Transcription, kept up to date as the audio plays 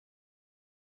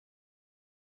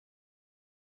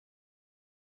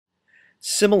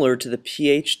Similar to the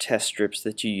pH test strips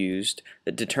that you used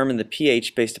that determine the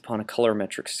pH based upon a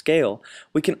colorimetric scale,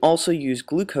 we can also use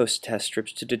glucose test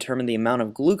strips to determine the amount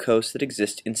of glucose that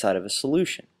exists inside of a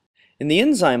solution. In the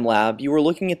enzyme lab, you were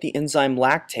looking at the enzyme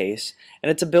lactase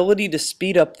and its ability to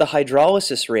speed up the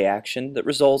hydrolysis reaction that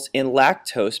results in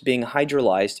lactose being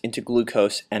hydrolyzed into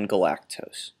glucose and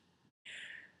galactose.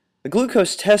 The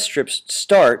glucose test strips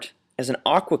start as an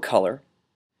aqua color.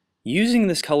 Using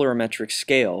this colorimetric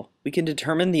scale, we can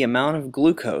determine the amount of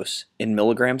glucose in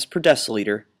milligrams per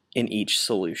deciliter in each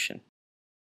solution.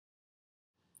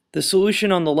 The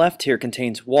solution on the left here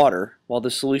contains water, while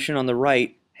the solution on the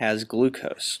right has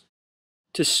glucose.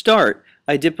 To start,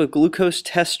 I dip a glucose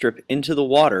test strip into the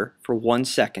water for 1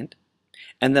 second,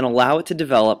 and then allow it to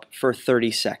develop for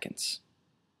 30 seconds.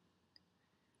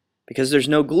 Because there's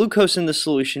no glucose in the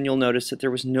solution, you'll notice that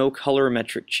there was no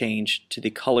colorimetric change to the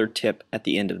color tip at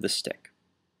the end of the stick.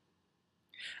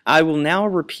 I will now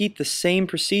repeat the same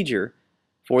procedure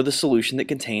for the solution that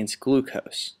contains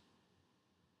glucose.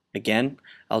 Again,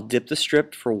 I'll dip the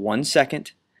strip for 1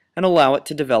 second and allow it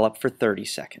to develop for 30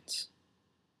 seconds.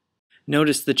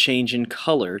 Notice the change in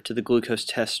color to the glucose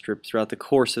test strip throughout the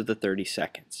course of the 30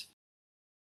 seconds.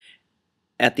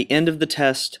 At the end of the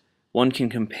test, one can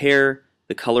compare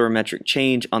the colorimetric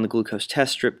change on the glucose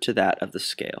test strip to that of the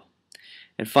scale.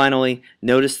 And finally,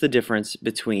 notice the difference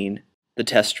between the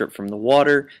test strip from the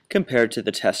water compared to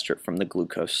the test strip from the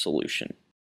glucose solution.